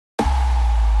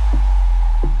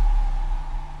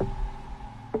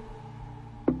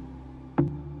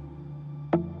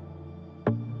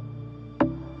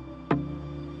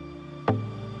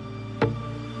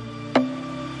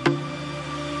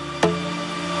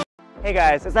Hey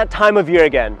guys, it's that time of year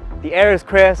again. The air is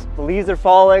crisp, the leaves are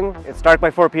falling, it's dark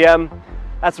by 4 p.m.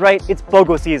 That's right, it's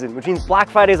BOGO season, which means Black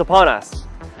Friday is upon us.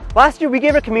 Last year, we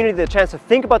gave our community the chance to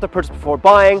think about the purchase before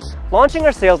buying, launching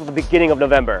our sales at the beginning of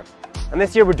November. And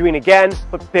this year, we're doing it again,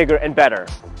 but bigger and better.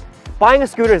 Buying a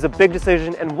scooter is a big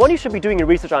decision and one you should be doing your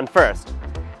research on first.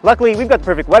 Luckily, we've got the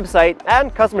perfect website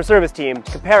and customer service team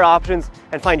to compare options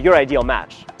and find your ideal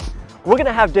match. We're going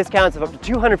to have discounts of up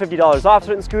to $250 off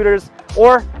certain scooters,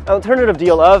 or an alternative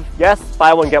deal of, yes,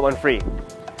 buy one get one free.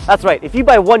 That's right, if you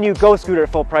buy one new Go scooter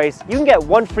at full price, you can get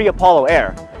one free Apollo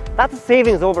Air. That's a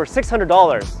savings of over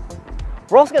 $600.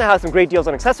 We're also going to have some great deals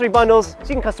on accessory bundles,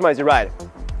 so you can customize your ride.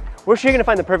 We're sure you're going to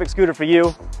find the perfect scooter for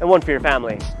you and one for your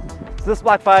family. So this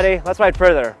Black Friday, let's ride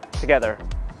further together.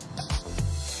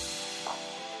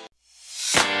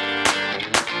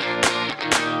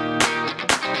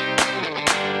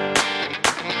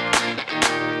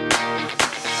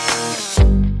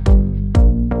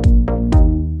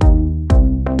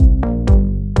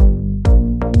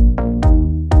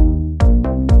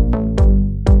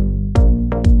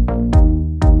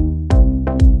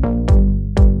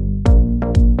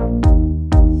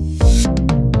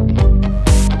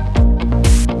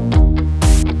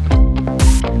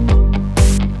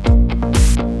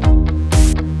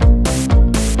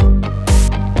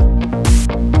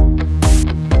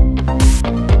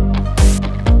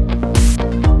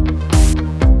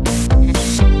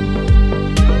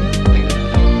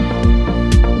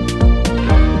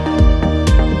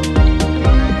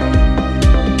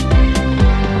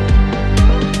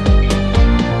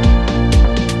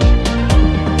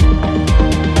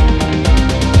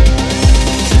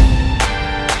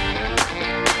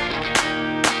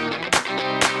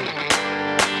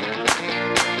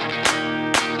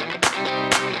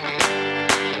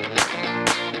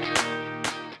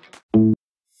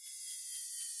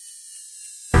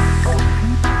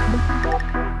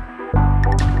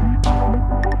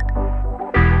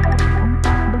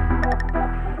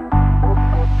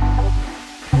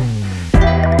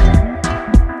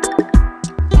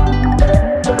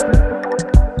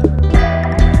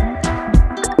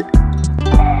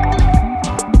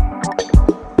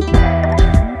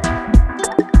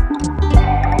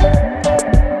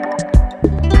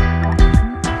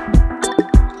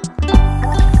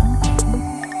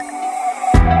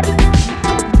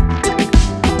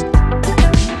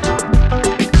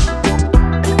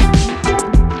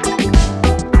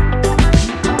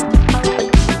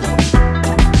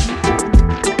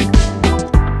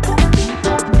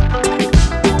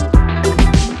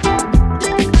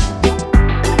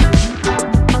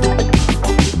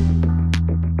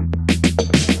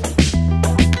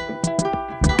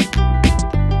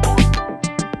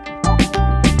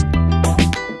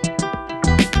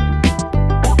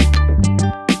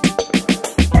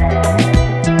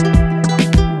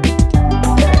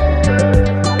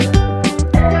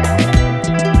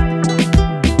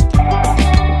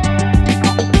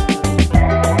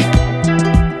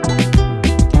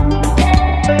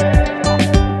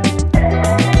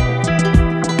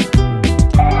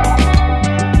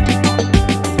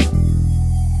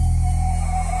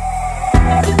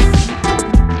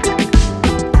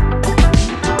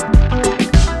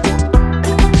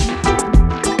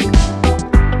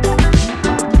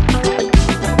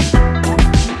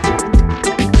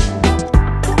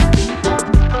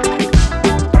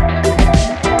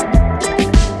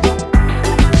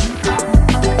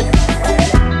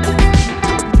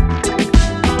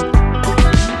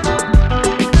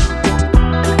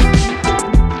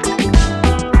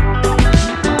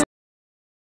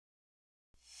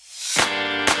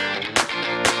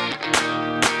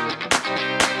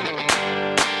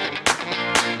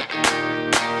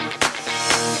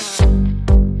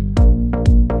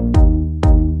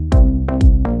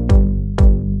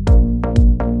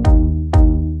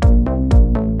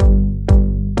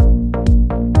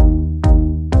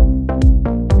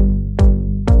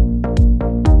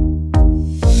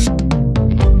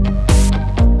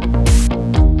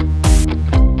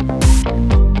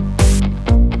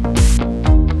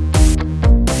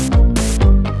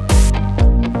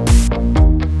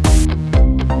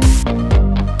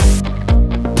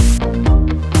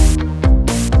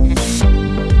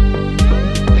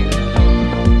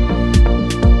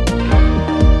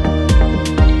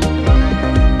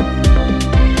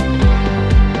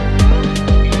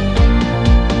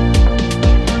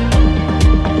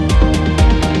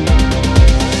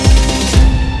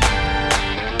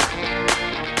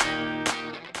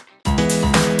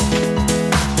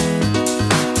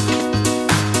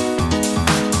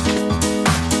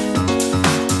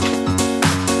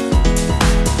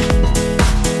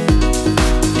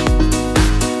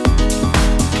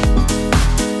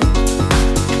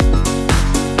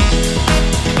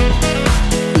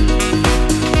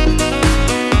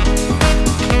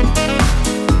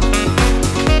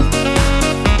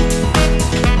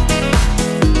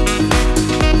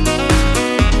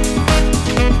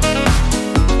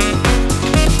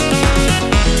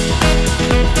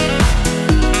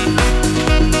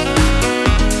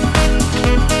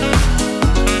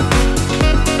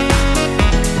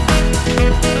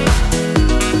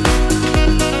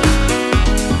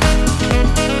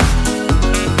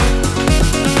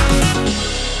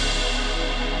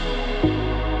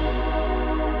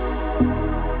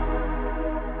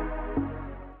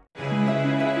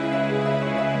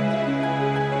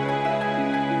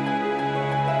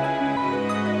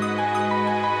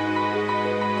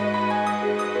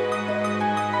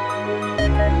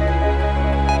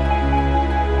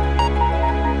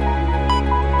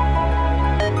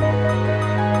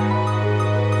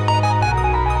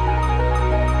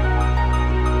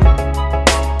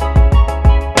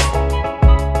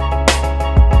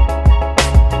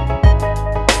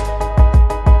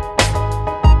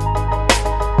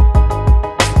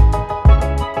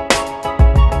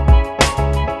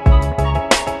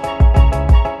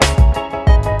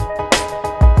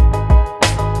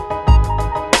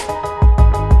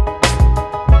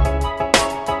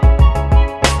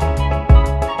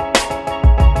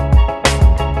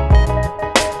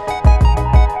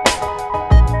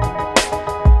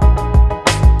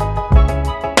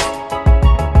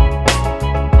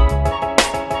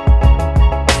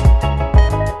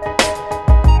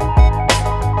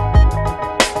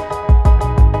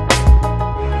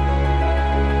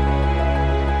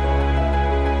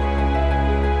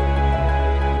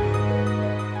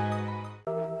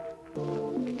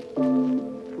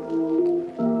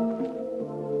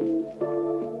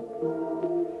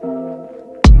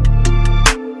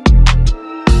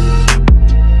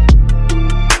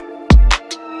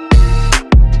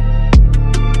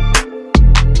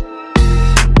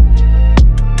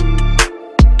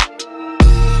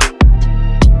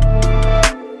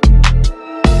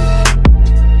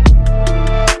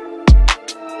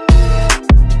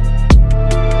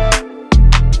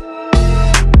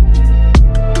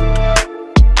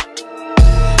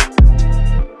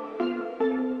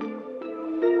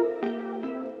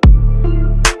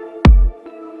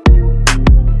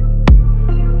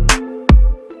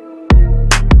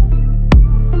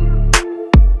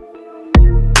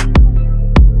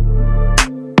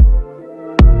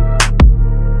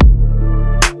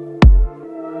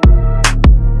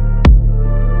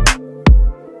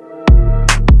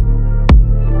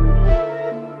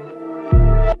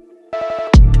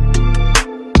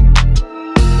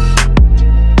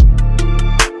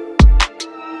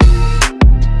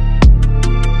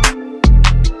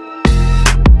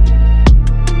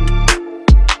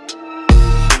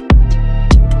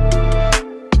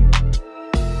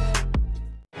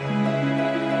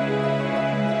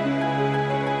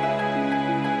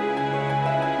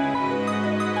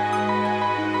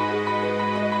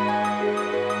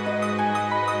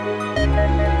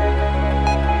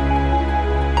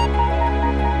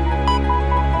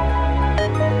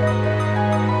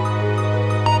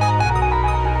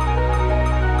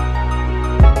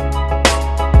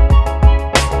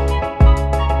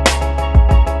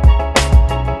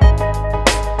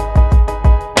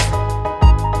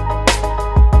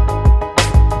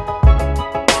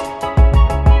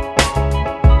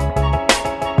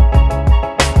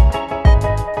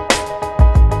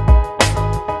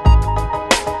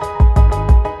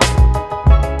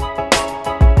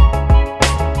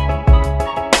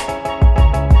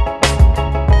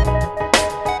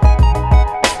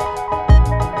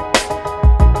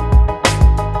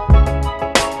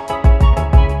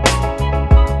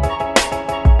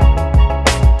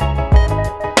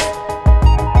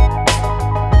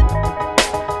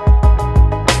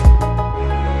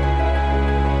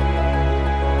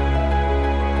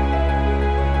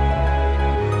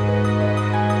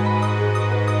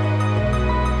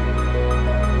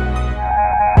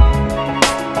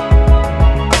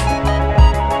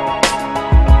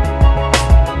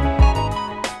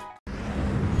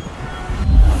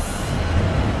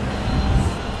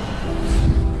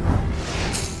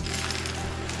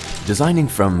 Designing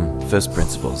from first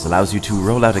principles allows you to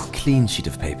roll out a clean sheet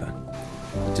of paper,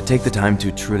 to take the time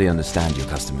to truly understand your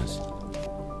customers.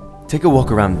 Take a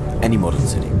walk around any modern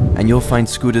city, and you'll find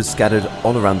scooters scattered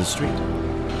all around the street,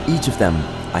 each of them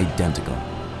identical.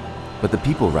 But the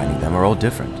people riding them are all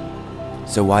different.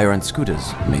 So why aren't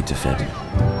scooters made to fit?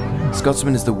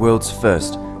 Scotsman is the world's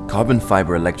first carbon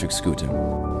fiber electric scooter,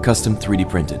 custom 3D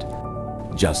printed,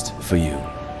 just for you.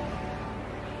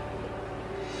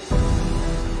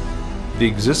 The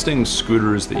existing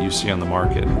scooters that you see on the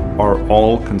market are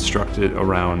all constructed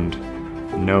around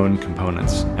known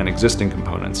components and existing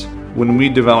components. When we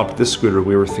developed this scooter,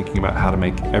 we were thinking about how to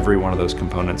make every one of those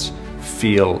components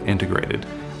feel integrated.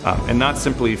 And not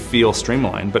simply feel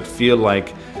streamlined, but feel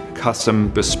like custom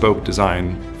bespoke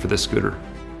design for this scooter.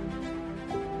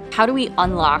 How do we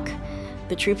unlock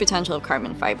the true potential of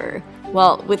carbon fiber?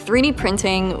 Well, with 3D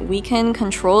printing, we can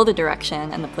control the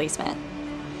direction and the placement.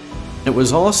 It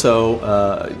was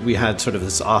also, we had sort of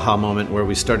this aha moment where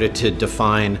we started to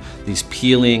define these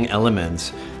peeling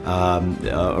elements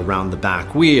around the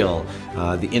back wheel,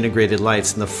 the integrated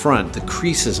lights in the front, the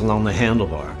creases along the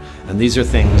handlebar. And these are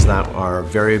things that are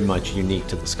very much unique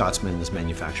to the Scotsman's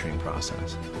manufacturing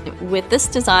process. With this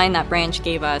design that Branch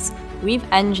gave us, we've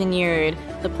engineered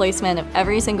the placement of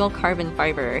every single carbon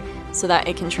fiber so that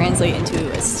it can translate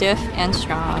into a stiff and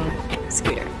strong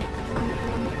scooter.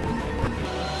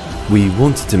 We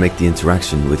wanted to make the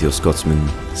interaction with your Scotsman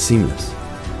seamless,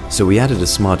 so we added a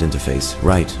smart interface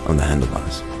right on the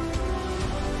handlebars.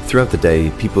 Throughout the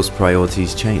day, people's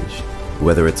priorities change.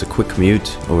 Whether it's a quick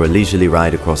commute or a leisurely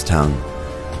ride across town,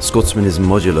 Scotsman is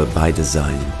modular by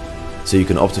design, so you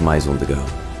can optimize on the go.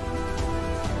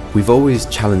 We've always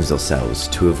challenged ourselves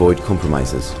to avoid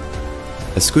compromises.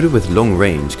 A scooter with long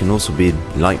range can also be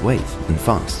lightweight and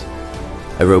fast.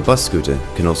 A robust scooter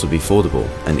can also be foldable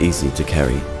and easy to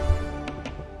carry.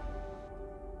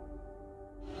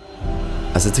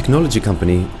 As a technology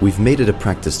company, we've made it a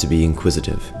practice to be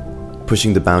inquisitive,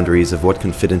 pushing the boundaries of what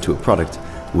can fit into a product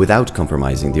without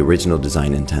compromising the original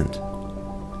design intent.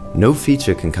 No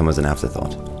feature can come as an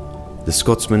afterthought. The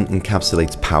Scotsman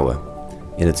encapsulates power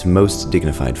in its most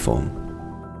dignified form.